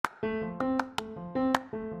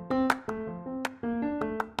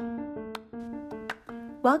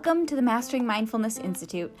Welcome to the Mastering Mindfulness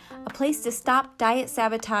Institute, a place to stop diet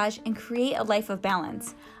sabotage and create a life of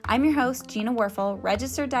balance. I'm your host, Gina Werfel,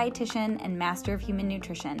 registered dietitian and master of human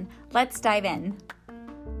nutrition. Let's dive in.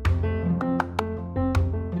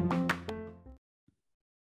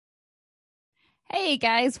 Hey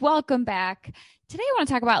guys, welcome back. Today I want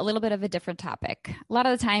to talk about a little bit of a different topic. A lot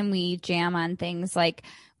of the time we jam on things like,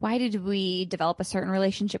 why did we develop a certain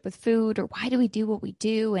relationship with food, or why do we do what we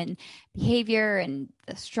do, and behavior and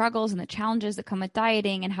the struggles and the challenges that come with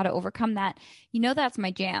dieting and how to overcome that. You know, that's my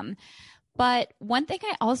jam. But one thing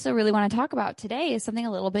I also really want to talk about today is something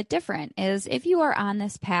a little bit different. Is if you are on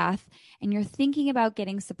this path and you're thinking about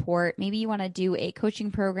getting support, maybe you want to do a coaching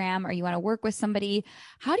program or you want to work with somebody,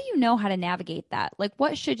 how do you know how to navigate that? Like,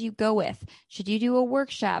 what should you go with? Should you do a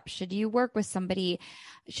workshop? Should you work with somebody?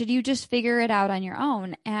 Should you just figure it out on your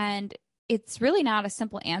own? And it's really not a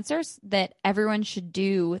simple answer that everyone should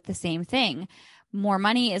do the same thing. More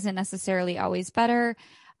money isn't necessarily always better.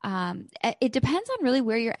 It depends on really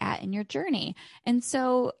where you're at in your journey. And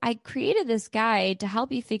so I created this guide to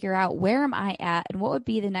help you figure out where am I at and what would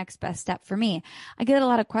be the next best step for me. I get a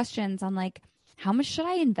lot of questions on like, how much should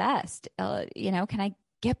I invest? Can I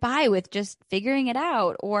get by with just figuring it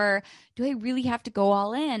out? Or do I really have to go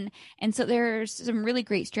all in? And so there's some really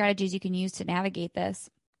great strategies you can use to navigate this.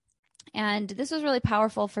 And this was really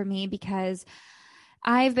powerful for me because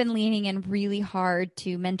I've been leaning in really hard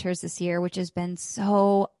to mentors this year, which has been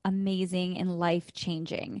so amazing and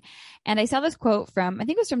life-changing. And I saw this quote from, I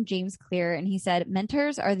think it was from James Clear, and he said,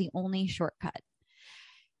 mentors are the only shortcut.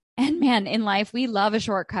 And man, in life, we love a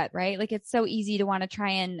shortcut, right? Like, it's so easy to want to try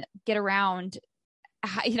and get around,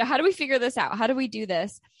 how do we figure this out? How do we do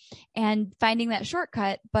this? And finding that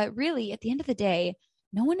shortcut. But really, at the end of the day,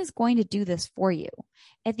 no one is going to do this for you.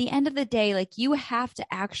 At the end of the day, like, you have to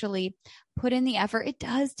actually put in the effort. It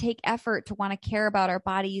does take effort to want to care about our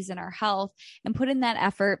bodies and our health and put in that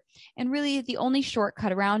effort. And really the only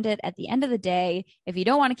shortcut around it at the end of the day, if you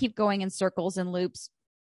don't want to keep going in circles and loops,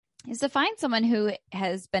 is to find someone who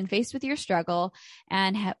has been faced with your struggle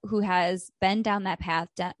and who has been down that path,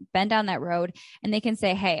 been down that road, and they can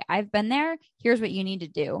say, hey, I've been there. Here's what you need to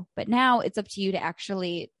do. But now it's up to you to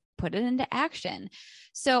actually put it into action.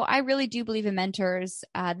 So I really do believe in mentors.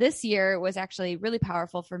 This year was actually really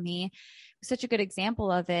powerful for me. Such a good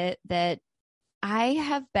example of it that I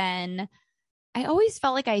always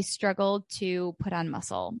felt like I struggled to put on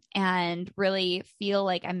muscle and really feel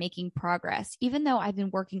like I'm making progress, even though I've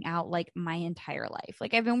been working out like my entire life.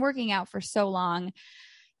 Like, I've been working out for so long,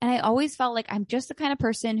 and I always felt like I'm just the kind of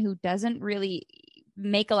person who doesn't really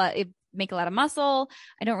make a lot of muscle.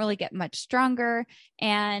 I don't really get much stronger.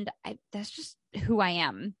 And that's just who I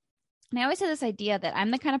am. And I always had this idea that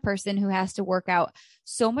I'm the kind of person who has to work out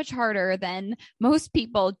so much harder than most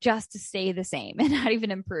people just to stay the same and not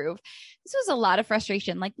even improve. This was a lot of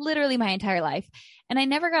frustration, like literally my entire life. And I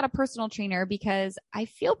never got a personal trainer because I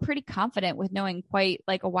feel pretty confident with knowing quite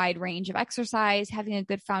like a wide range of exercise, having a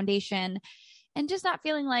good foundation, and just not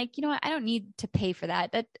feeling like, I don't need to pay for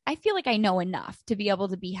that. That I feel like I know enough to be able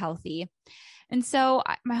to be healthy. And so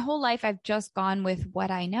my whole life, I've just gone with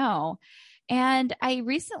what I know. And I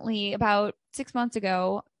recently, about 6 months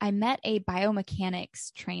ago, I met a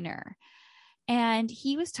biomechanics trainer. And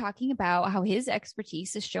he was talking about how his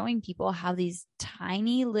expertise is showing people how these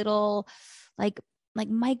tiny little, like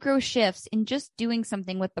micro shifts in just doing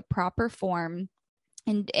something with the proper form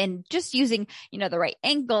and just using, the right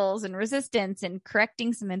angles and resistance and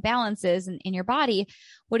correcting some imbalances in your body,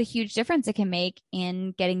 what a huge difference it can make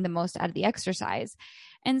in getting the most out of the exercise.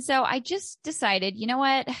 And so I just decided, you know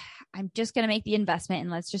what, I'm just going to make the investment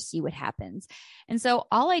and let's just see what happens. And so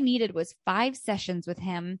all I needed was 5 sessions with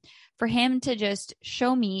him for him to just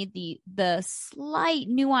show me the slight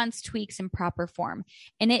nuanced tweaks in proper form.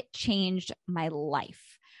 And it changed my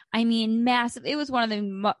life. I mean, massive. It was one of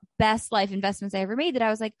the best life investments I ever made, that I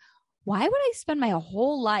was like, why would I spend my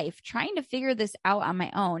whole life trying to figure this out on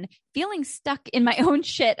my own, feeling stuck in my own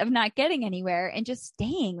shit of not getting anywhere and just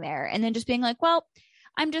staying there and then just being like, well,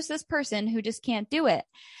 I'm just this person who just can't do it.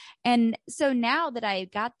 And so now that I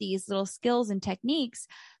got these little skills and techniques,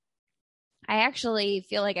 I actually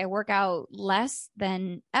feel like I work out less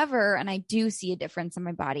than ever, and I do see a difference in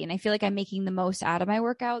my body. And I feel like I'm making the most out of my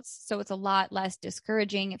workouts. So it's a lot less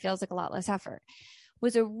discouraging. It feels like a lot less effort. It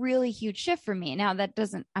was a really huge shift for me. Now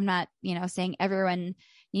I'm not, saying everyone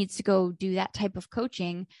needs to go do that type of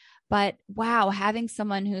coaching, but wow, having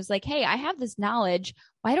someone who's like, hey, I have this knowledge.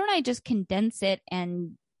 Why don't I just condense it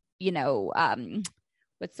and,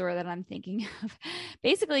 what's the word that I'm thinking of?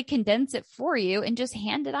 Basically condense it for you and just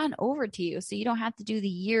hand it on over to you. So you don't have to do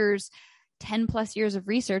the 10 plus years of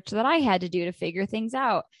research that I had to do to figure things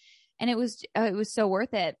out. And it was so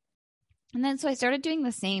worth it. And then so I started doing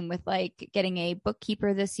the same with like getting a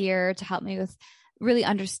bookkeeper this year to help me with really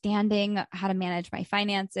understanding how to manage my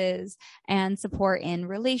finances and support in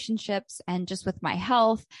relationships and just with my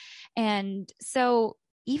health. And so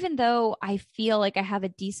even though I feel like I have a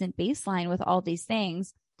decent baseline with all these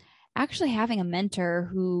things, actually having a mentor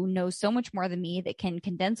who knows so much more than me that can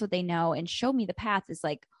condense what they know and show me the path is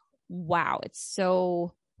like, wow, it's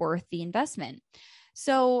so worth the investment.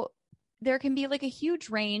 So there can be like a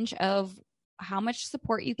huge range of how much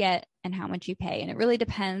support you get and how much you pay. And it really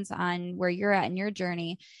depends on where you're at in your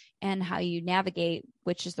journey and how you navigate,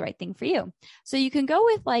 which is the right thing for you. So you can go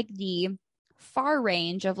with like the far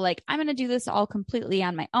range of like, I'm going to do this all completely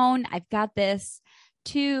on my own. I've got this,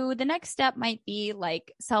 to the next step might be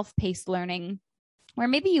like self-paced learning, where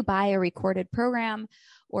maybe you buy a recorded program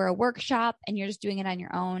or a workshop and you're just doing it on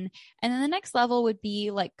your own. And then the next level would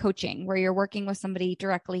be like coaching, where you're working with somebody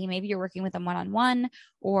directly. Maybe you're working with them one-on-one,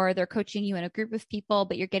 or they're coaching you in a group of people,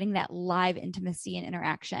 but you're getting that live intimacy and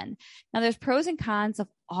interaction. Now there's pros and cons of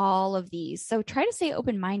all of these. So try to stay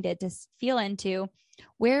open-minded to feel into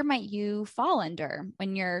where might you fall under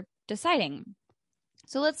when you're deciding.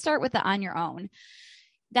 So let's start with the on your own.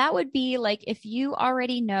 That would be like if you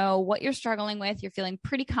already know what you're struggling with, you're feeling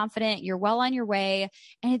pretty confident, you're well on your way,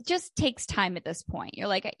 and it just takes time at this point. You're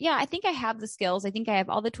like, yeah, I think I have the skills. I think I have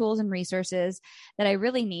all the tools and resources that I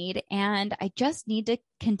really need, and I just need to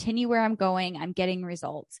continue where I'm going. I'm getting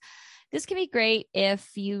results. This can be great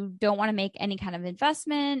if you don't want to make any kind of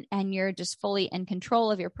investment and you're just fully in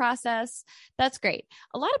control of your process. That's great.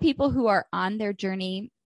 A lot of people who are on their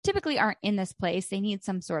journey typically aren't in this place. They need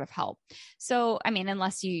some sort of help. So, I mean,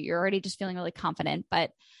 unless you're already just feeling really confident,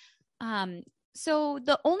 but, so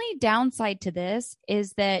the only downside to this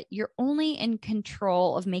is that you're only in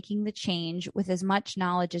control of making the change with as much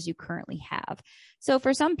knowledge as you currently have. So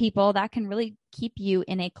for some people, that can really keep you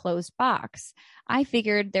in a closed box. I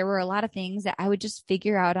figured there were a lot of things that I would just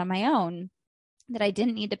figure out on my own, that I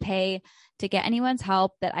didn't need to pay to get anyone's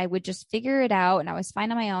help, that I would just figure it out and I was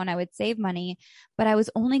fine on my own. I would save money, but I was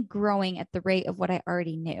only growing at the rate of what I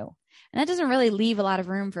already knew. And that doesn't really leave a lot of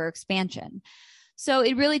room for expansion. So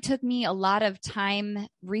it really took me a lot of time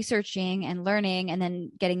researching and learning and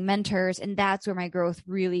then getting mentors. And that's where my growth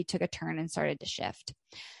really took a turn and started to shift.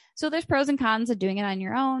 So there's pros and cons of doing it on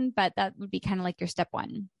your own, but that would be kind of like your step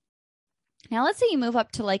one. Now, let's say you move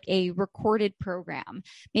up to like a recorded program.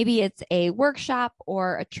 Maybe it's a workshop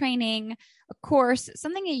or a training, a course,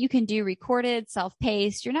 something that you can do recorded,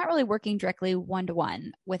 self-paced. You're not really working directly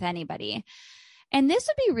one-to-one with anybody. And this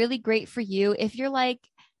would be really great for you if you're like,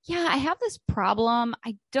 yeah, I have this problem.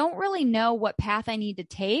 I don't really know what path I need to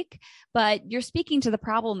take, but you're speaking to the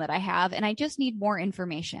problem that I have, and I just need more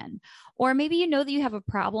information. Or maybe you know that you have a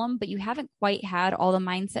problem, but you haven't quite had all the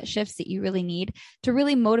mindset shifts that you really need to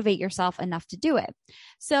really motivate yourself enough to do it.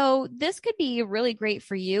 So this could be really great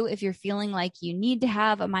for you if you're feeling like you need to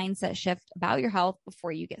have a mindset shift about your health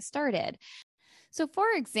before you get started. So for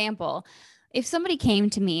example, if somebody came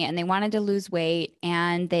to me and they wanted to lose weight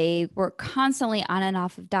and they were constantly on and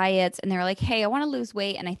off of diets and they're like, hey, I want to lose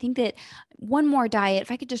weight. And I think that one more diet,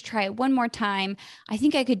 if I could just try it one more time, I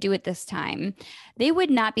think I could do it this time. They would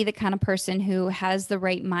not be the kind of person who has the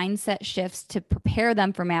right mindset shifts to prepare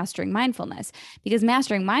them for mastering mindfulness, because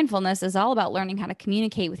mastering mindfulness is all about learning how to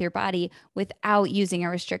communicate with your body without using a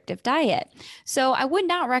restrictive diet. So I would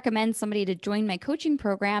not recommend somebody to join my coaching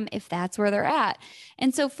program if that's where they're at.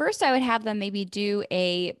 And so first I would have them maybe do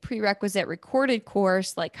a prerequisite recorded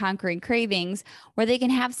course like Conquering Cravings, where they can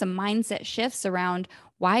have some mindset shifts around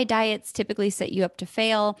why diets typically set you up to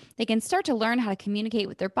fail. They can start to learn how to communicate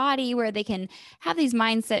with their body, where they can have these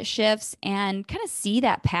mindset shifts and kind of see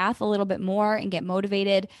that path a little bit more and get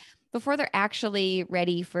motivated before they're actually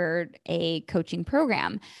ready for a coaching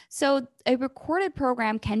program. So a recorded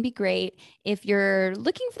program can be great if you're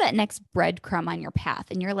looking for that next breadcrumb on your path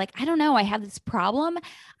and you're like, I don't know, I have this problem.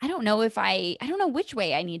 I don't know which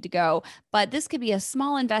way I need to go, but this could be a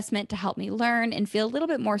small investment to help me learn and feel a little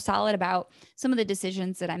bit more solid about some of the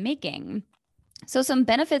decisions that I'm making. So some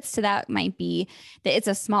benefits to that might be that it's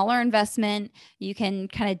a smaller investment. You can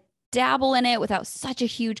kind of dabble in it without such a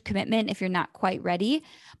huge commitment if you're not quite ready.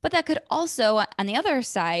 But that could also, on the other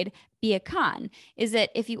side, be a con, is that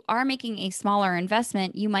if you are making a smaller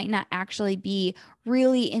investment, you might not actually be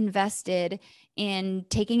really invested in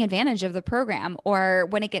taking advantage of the program. Or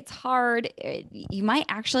when it gets hard, you might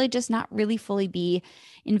actually just not really fully be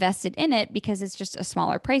invested in it because it's just a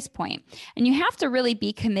smaller price point. And you have to really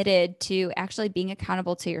be committed to actually being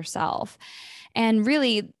accountable to yourself. And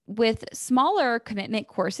really, with smaller commitment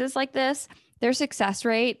courses like this, their success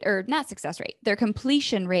rate, or not success rate, their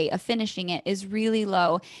completion rate of finishing it is really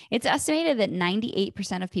low. It's estimated that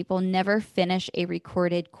 98% of people never finish a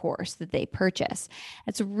recorded course that they purchase.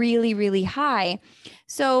 That's really, really high.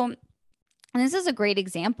 So, and this is a great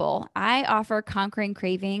example. I offer Conquering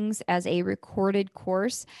Cravings as a recorded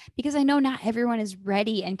course because I know not everyone is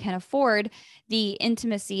ready and can afford the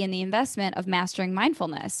intimacy and the investment of mastering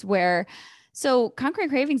mindfulness, so Conquering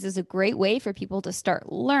Cravings is a great way for people to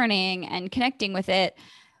start learning and connecting with it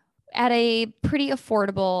at a pretty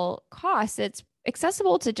affordable cost. It's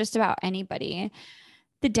accessible to just about anybody.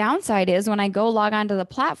 The downside is when I go log onto the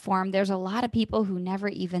platform, there's a lot of people who never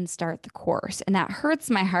even start the course, and that hurts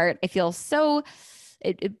my heart. I feel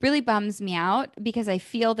it really bums me out because I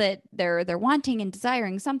feel that they're wanting and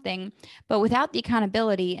desiring something, but without the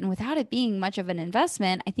accountability and without it being much of an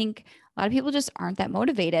investment, I think a lot of people just aren't that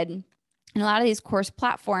motivated. And a lot of these course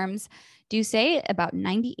platforms do say about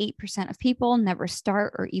 98% of people never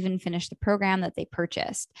start or even finish the program that they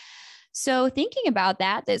purchased. So thinking about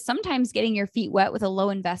that sometimes getting your feet wet with a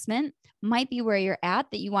low investment might be where you're at,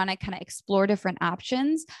 that you want to kind of explore different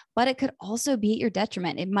options, but it could also be at your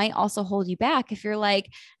detriment. It might also hold you back if you're like,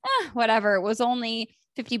 whatever, it was only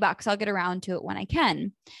 $50. I'll get around to it when I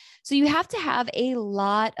can. So you have to have a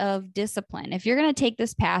lot of discipline. If you're going to take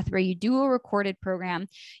this path where you do a recorded program,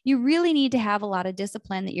 you really need to have a lot of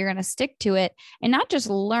discipline that you're going to stick to it and not just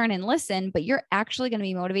learn and listen, but you're actually going to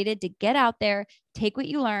be motivated to get out there, take what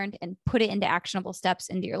you learned and put it into actionable steps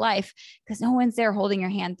into your life because no one's there holding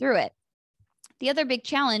your hand through it. The other big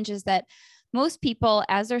challenge is that most people,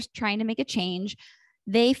 as they're trying to make a change,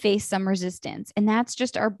 they face some resistance. And that's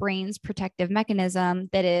just our brain's protective mechanism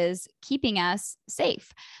that is keeping us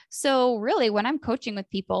safe. So really, when I'm coaching with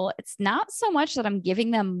people, it's not so much that I'm giving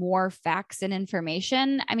them more facts and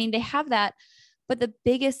information. I mean, they have that, but the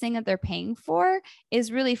biggest thing that they're paying for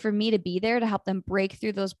is really for me to be there to help them break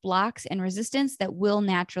through those blocks and resistance that will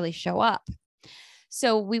naturally show up.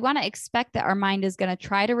 So we want to expect that our mind is going to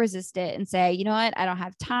try to resist it and say, you know what, I don't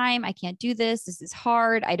have time. I can't do this. This is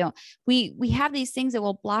hard. We have these things that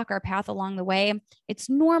will block our path along the way. It's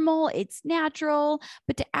normal. It's natural.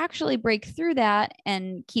 But to actually break through that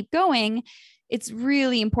and keep going, it's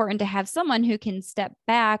really important to have someone who can step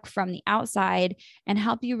back from the outside and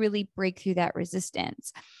help you really break through that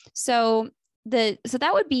resistance. So that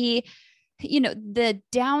would be, the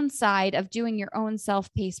downside of doing your own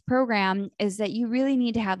self-paced program is that you really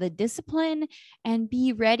need to have the discipline and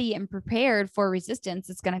be ready and prepared for resistance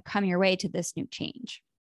that's going to come your way to this new change.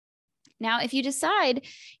 Now, if you decide,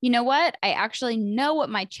 you know what, I actually know what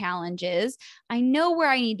my challenge is. I know where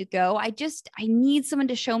I need to go. I need someone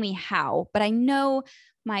to show me how, but I know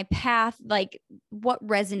my path, like what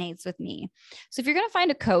resonates with me. So if you're going to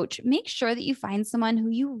find a coach, make sure that you find someone who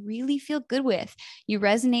you really feel good with. You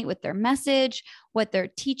resonate with their message, what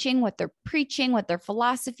they're teaching, what they're preaching, what their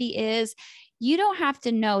philosophy is. You don't have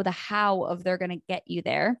to know the how of they're going to get you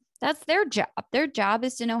there. That's their job. Their job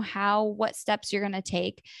is to know what steps you're going to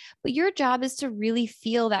take. But your job is to really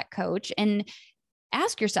feel that coach and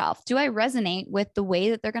ask yourself, do I resonate with the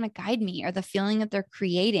way that they're going to guide me or the feeling that they're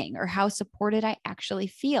creating or how supported I actually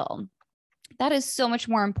feel? That is so much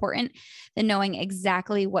more important than knowing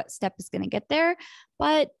exactly what step is going to get there.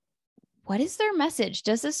 But what is their message?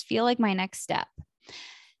 Does this feel like my next step?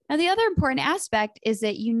 Now, the other important aspect is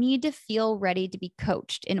that you need to feel ready to be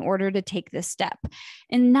coached in order to take this step.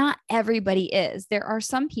 And not everybody is. There are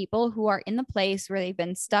some people who are in the place where they've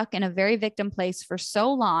been stuck in a very victim place for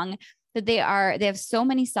so long that they have so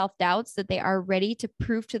many self-doubts that they are ready to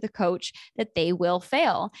prove to the coach that they will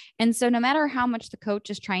fail. And so no matter how much the coach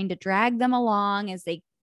is trying to drag them along as they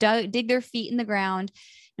dig their feet in the ground,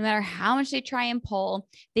 no matter how much they try and pull,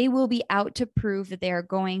 they will be out to prove that they are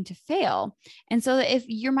going to fail. And so if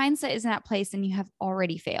your mindset is in that place, then you have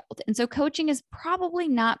already failed. And so coaching is probably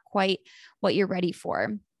not quite what you're ready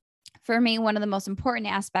for. For me, one of the most important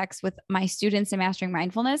aspects with my students in Mastering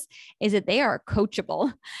Mindfulness is that they are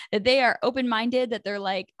coachable, that they are open-minded, that they're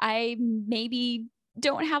like, I maybe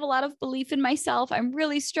don't have a lot of belief in myself. I'm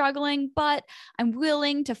really struggling, but I'm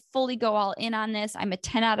willing to fully go all in on this. I'm a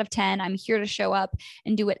 10 out of 10. I'm here to show up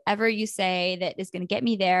and do whatever you say that is going to get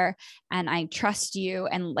me there. And I trust you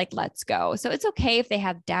and let's go. So it's okay if they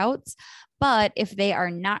have doubts, but if they are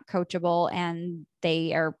not coachable and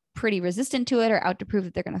they are pretty resistant to it or out to prove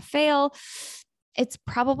that they're going to fail, it's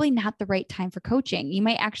probably not the right time for coaching. You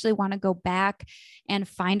might actually want to go back and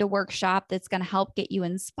find a workshop that's going to help get you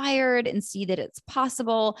inspired and see that it's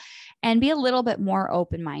possible and be a little bit more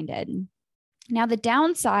open-minded. Now, the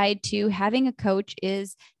downside to having a coach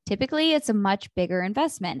is typically it's a much bigger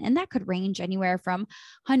investment, and that could range anywhere from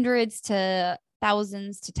hundreds to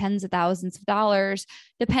thousands to tens of thousands of dollars,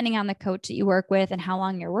 depending on the coach that you work with and how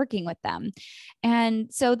long you're working with them.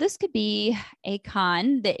 And so this could be a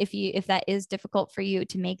con that if that is difficult for you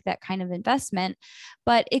to make that kind of investment,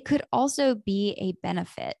 but it could also be a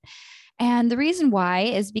benefit. And the reason why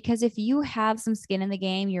is because if you have some skin in the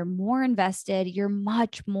game, you're more invested, you're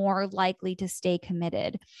much more likely to stay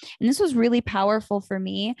committed. And this was really powerful for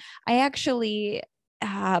me. I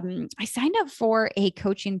signed up for a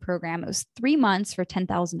coaching program. It was 3 months for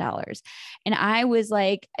 $10,000. And I was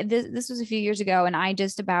like, this was a few years ago. And I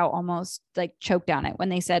just about almost like choked on it when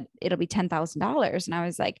they said it'll be $10,000. And I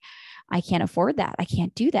was like, I can't afford that. I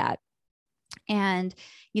can't do that. And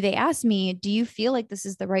they asked me, do you feel like this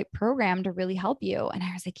is the right program to really help you? And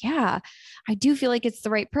I was like, yeah, I do feel like it's the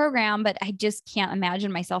right program, but I just can't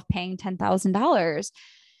imagine myself paying $10,000.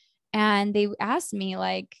 And they asked me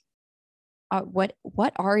like, what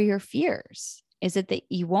are your fears? Is it that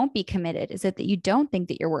you won't be committed? Is it that you don't think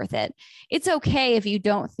that you're worth it? It's okay if you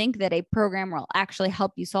don't think that a program will actually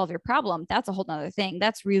help you solve your problem. That's a whole nother thing.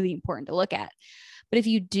 That's really important to look at. But if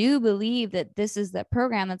you do believe that this is the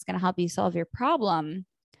program that's going to help you solve your problem,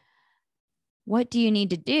 what do you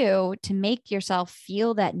need to do to make yourself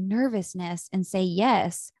feel that nervousness and say,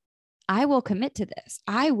 yes, I will commit to this.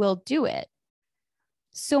 I will do it.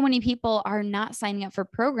 So many people are not signing up for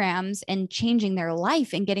programs and changing their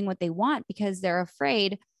life and getting what they want because they're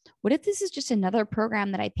afraid, what if this is just another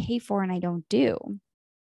program that I pay for and I don't do?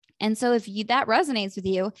 And so if that resonates with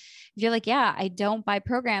you, if you're like, yeah, I don't buy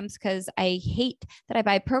programs because I hate that I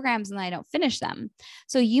buy programs and I don't finish them.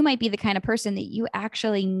 So you might be the kind of person that you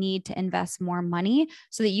actually need to invest more money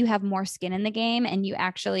so that you have more skin in the game and you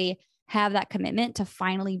actually have that commitment to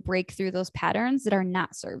finally break through those patterns that are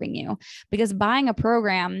not serving you. Because buying a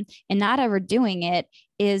program and not ever doing it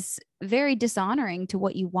is very dishonoring to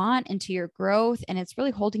what you want and to your growth. And it's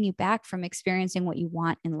really holding you back from experiencing what you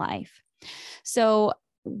want in life. So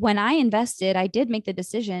when I invested, I did make the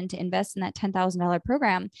decision to invest in that $10,000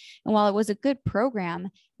 program. And while it was a good program,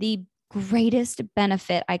 the greatest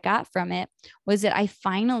benefit I got from it was that I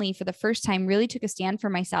finally, for the first time, really took a stand for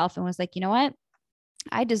myself and was like, you know what?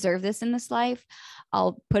 I deserve this in this life.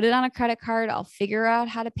 I'll put it on a credit card. I'll figure out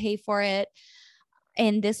how to pay for it.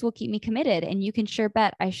 And this will keep me committed. And you can sure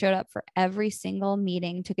bet I showed up for every single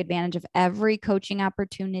meeting, took advantage of every coaching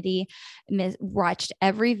opportunity, watched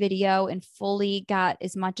every video, and fully got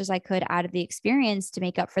as much as I could out of the experience to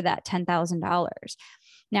make up for that $10,000.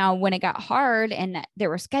 Now, when it got hard and there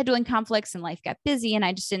were scheduling conflicts and life got busy and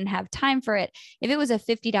I just didn't have time for it, if it was a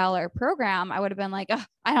 $50 program, I would have been like, oh,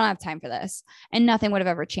 I don't have time for this. And nothing would have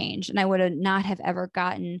ever changed. And I would have not have ever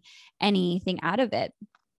gotten anything out of it.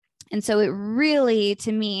 And so it really,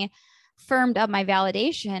 to me, firmed up my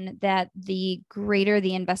validation that the greater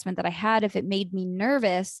the investment that I had, if it made me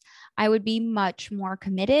nervous, I would be much more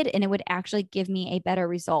committed and it would actually give me a better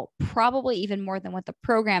result, probably even more than what the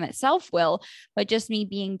program itself will, but just me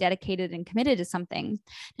being dedicated and committed to something.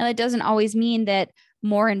 Now, that doesn't always mean that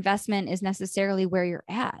more investment is necessarily where you're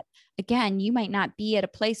at. Again, you might not be at a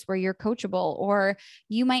place where you're coachable, or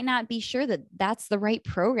you might not be sure that that's the right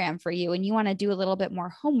program for you. And you want to do a little bit more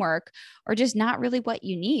homework, or just not really what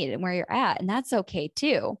you need and where you're at. And that's okay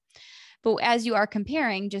too. But as you are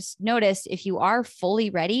comparing, just notice if you are fully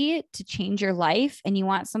ready to change your life and you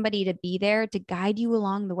want somebody to be there to guide you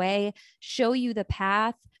along the way, show you the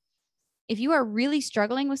path. If you are really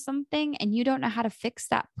struggling with something and you don't know how to fix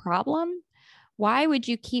that problem, why would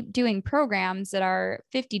you keep doing programs that are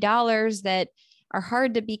 $50 that are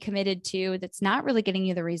hard to be committed to, that's not really getting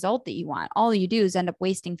you the result that you want? All you do is end up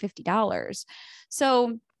wasting $50.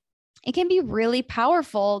 So it can be really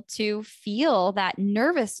powerful to feel that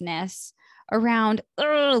nervousness around,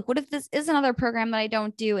 oh, what if this is another program that I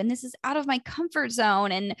don't do? And this is out of my comfort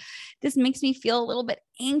zone. And this makes me feel a little bit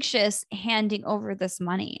anxious handing over this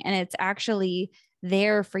money. And it's actually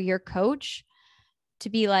there for your coach to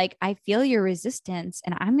be like, I feel your resistance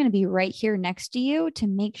and I'm going to be right here next to you to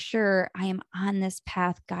make sure I am on this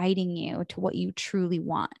path guiding you to what you truly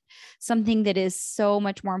want. Something that is so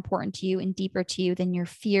much more important to you and deeper to you than your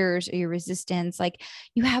fears or your resistance. Like,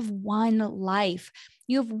 you have one life.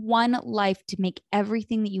 You have one life to make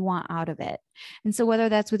everything that you want out of it. And so whether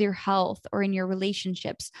that's with your health or in your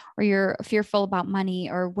relationships, or you're fearful about money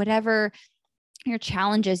or whatever your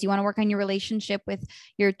challenges, you want to work on your relationship with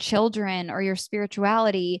your children or your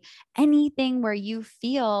spirituality, anything where you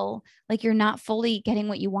feel like you're not fully getting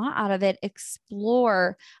what you want out of it,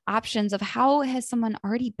 explore options of how has someone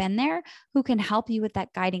already been there who can help you with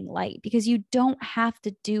that guiding light, because you don't have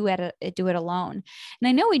to do it alone. And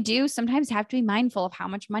I know we do sometimes have to be mindful of how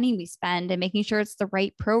much money we spend and making sure it's the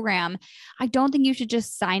right program. I don't think you should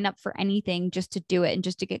just sign up for anything just to do it and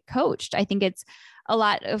just to get coached. I think it's a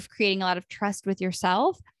lot of creating a lot of trust with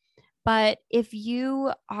yourself. But if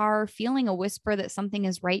you are feeling a whisper that something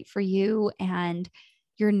is right for you and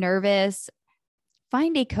you're nervous,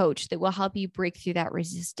 find a coach that will help you break through that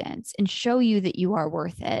resistance and show you that you are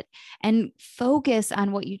worth it, and focus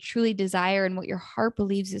on what you truly desire and what your heart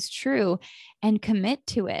believes is true, and commit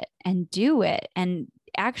to it and do it. And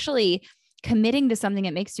actually committing to something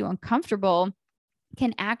that makes you uncomfortable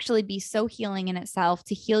can actually be so healing in itself,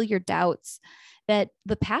 to heal your doubts that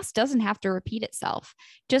the past doesn't have to repeat itself.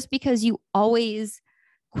 Just because you always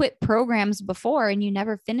quit programs before and you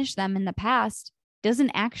never finish them in the past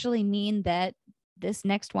doesn't actually mean that this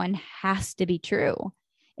next one has to be true.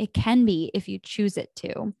 It can be if you choose it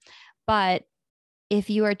to. But if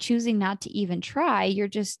you are choosing not to even try, you're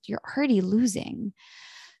already losing.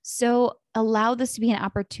 So allow this to be an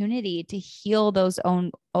opportunity to heal those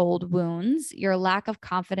own old wounds, your lack of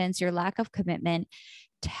confidence, your lack of commitment.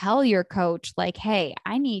 Tell your coach, like, hey,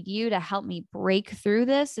 I need you to help me break through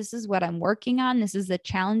this. This is what I'm working on. This is the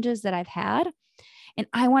challenges that I've had. And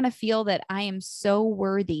I want to feel that I am so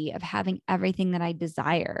worthy of having everything that I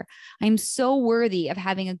desire. I'm so worthy of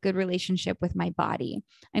having a good relationship with my body.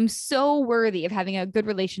 I'm so worthy of having a good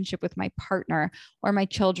relationship with my partner or my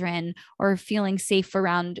children, or feeling safe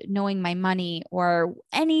around knowing my money, or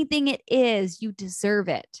anything it is. You deserve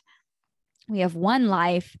it. We have one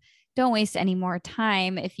life. Don't waste any more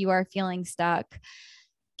time. If you are feeling stuck,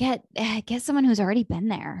 get someone who's already been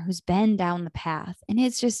there, who's been down the path. And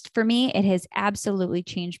it's just, for me, it has absolutely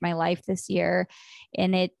changed my life this year,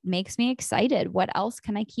 and it makes me excited. What else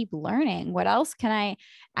can I keep learning? What else can I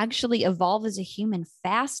actually evolve as a human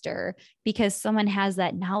faster because someone has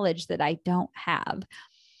that knowledge that I don't have?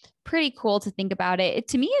 Pretty cool to think about it.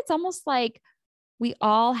 To me, it's almost like we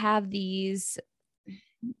all have these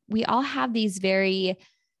very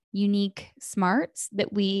unique smarts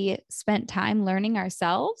that we spent time learning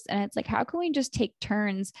ourselves. And it's like, how can we just take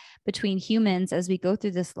turns between humans as we go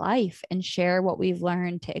through this life and share what we've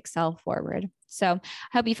learned to excel forward? So I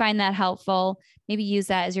hope you find that helpful. Maybe use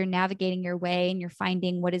that as you're navigating your way and you're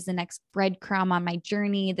finding, what is the next breadcrumb on my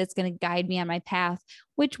journey that's going to guide me on my path?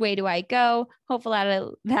 Which way do I go? Hopefully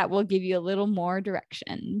that will give you a little more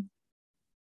direction.